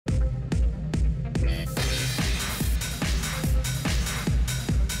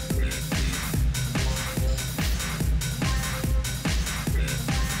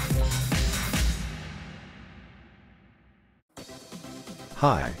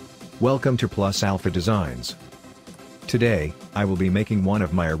Hi. Welcome to plusAlpha Designs. Today, I will be making one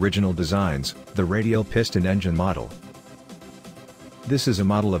of my original designs, the radial piston engine model. This is a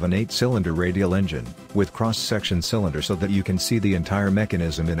model of an 8-cylinder radial engine, with cross-section cylinder so that you can see the entire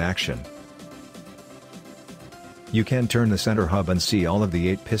mechanism in action. You can turn the center hub and see all of the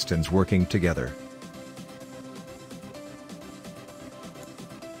 8 pistons working together.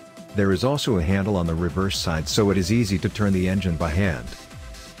 There is also a handle on the reverse side so it is easy to turn the engine by hand.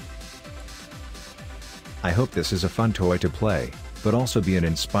 I hope this is a fun toy to play, but also be an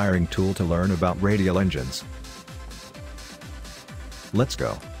inspiring tool to learn about radial engines. Let's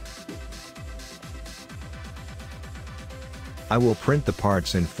go. I will print the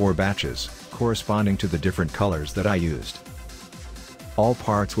parts in 4 batches, corresponding to the different colors that I used. All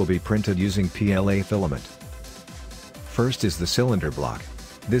parts will be printed using PLA filament. First is the cylinder block.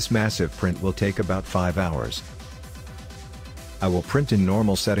 This massive print will take about 5 hours. I will print in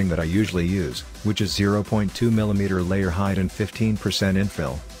normal setting that I usually use, which is 0.2 mm layer height and 15%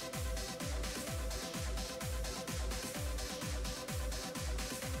 infill.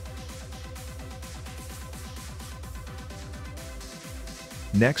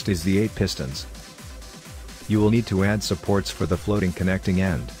 Next is the 8 pistons. You will need to add supports for the floating connecting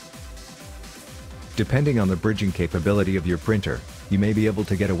end. Depending on the bridging capability of your printer, you may be able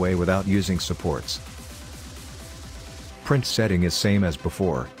to get away without using supports. Print setting is same as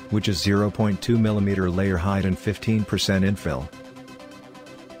before, which is 0.2 mm layer height and 15% infill.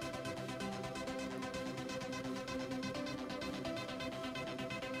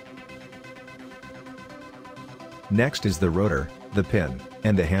 Next is the rotor, the pin,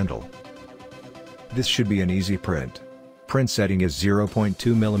 and the handle. This should be an easy print. Print setting is 0.2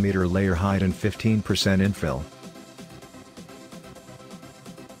 mm layer height and 15% infill.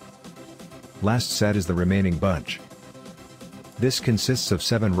 Last set is the remaining bunch. This consists of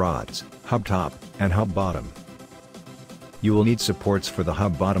 7 rods, hub top, and hub bottom. You will need supports for the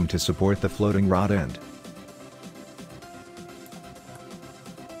hub bottom to support the floating rod end.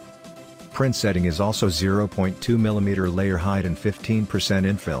 Print setting is also 0.2 mm layer height and 15%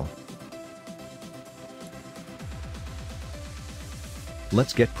 infill.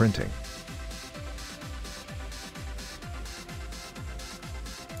 Let's get printing.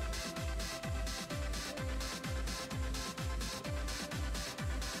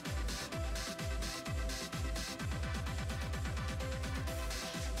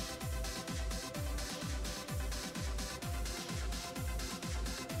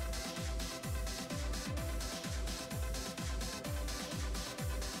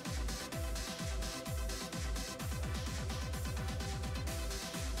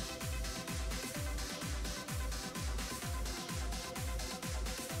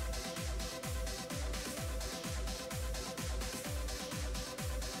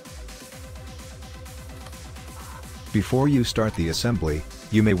 Before you start the assembly,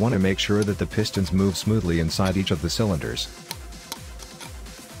 you may want to make sure that the pistons move smoothly inside each of the cylinders.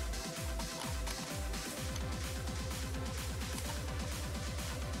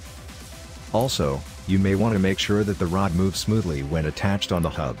 Also, you may want to make sure that the rod moves smoothly when attached on the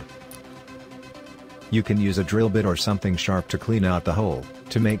hub. You can use a drill bit or something sharp to clean out the hole,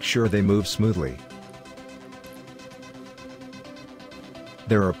 to make sure they move smoothly.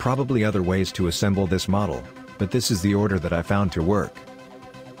 There are probably other ways to assemble this model, but this is the order that I found to work.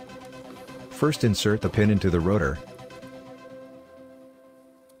 First, insert the pin into the rotor.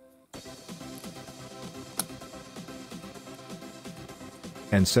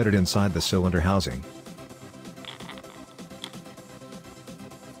 And set it inside the cylinder housing.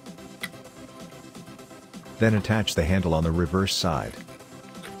 Then attach the handle on the reverse side.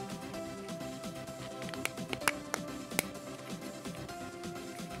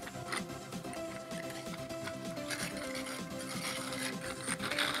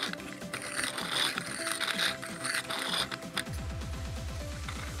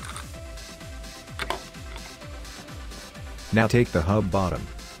 Now take the hub bottom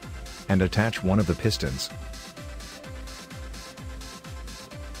and attach one of the pistons.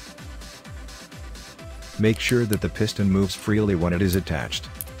 Make sure that the piston moves freely when it is attached.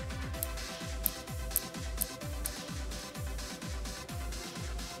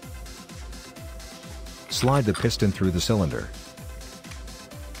 Slide the piston through the cylinder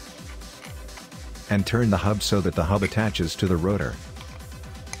and turn the hub so that the hub attaches to the rotor.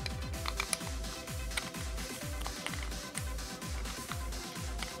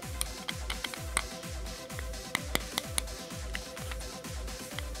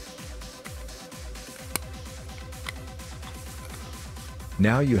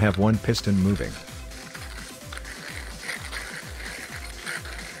 Now you have one piston moving.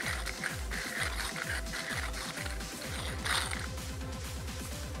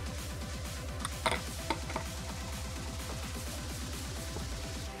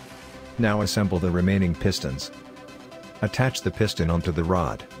 Now assemble the remaining pistons. Attach the piston onto the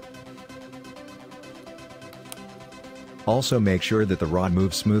rod. Also make sure that the rod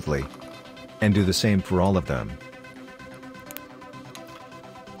moves smoothly. And do the same for all of them.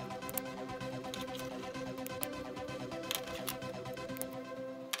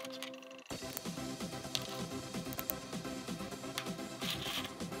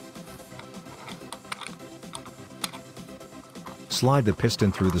 Slide the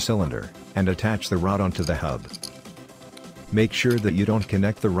piston through the cylinder, and attach the rod onto the hub. Make sure that you don't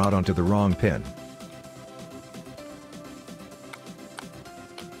connect the rod onto the wrong pin.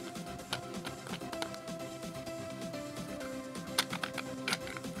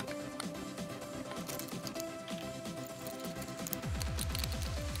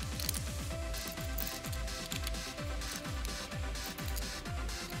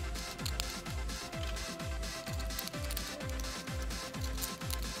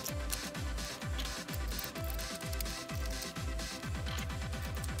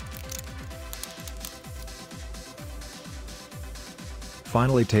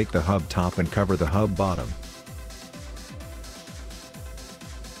 Finally, take the hub top and cover the hub bottom.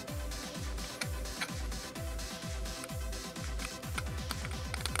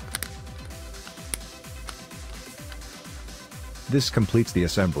 This completes the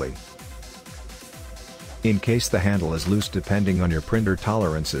assembly. In case the handle is loose depending on your printer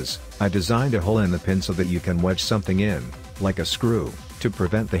tolerances, I designed a hole in the pin so that you can wedge something in, like a screw, to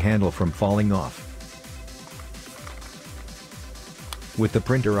prevent the handle from falling off. With the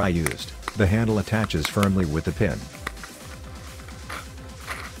printer I used, the handle attaches firmly with the pin.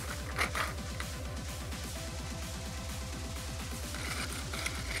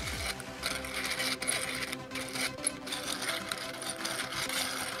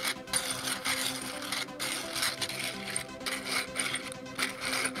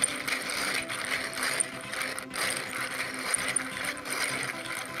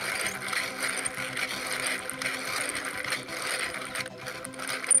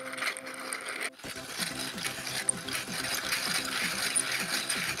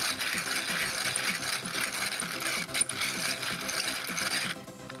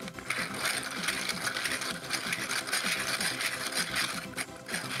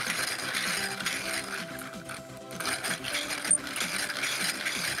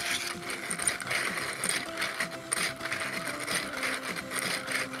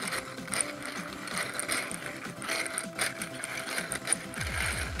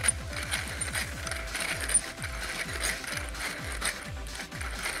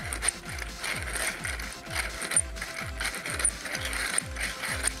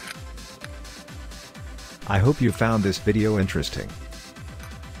 I hope you found this video interesting.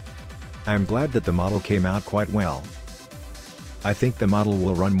 I'm glad that the model came out quite well. I think the model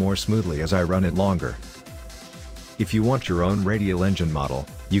will run more smoothly as I run it longer. If you want your own radial engine model,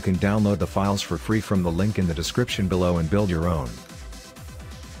 you can download the files for free from the link in the description below and build your own.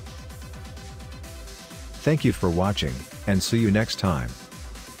 Thank you for watching, and see you next time.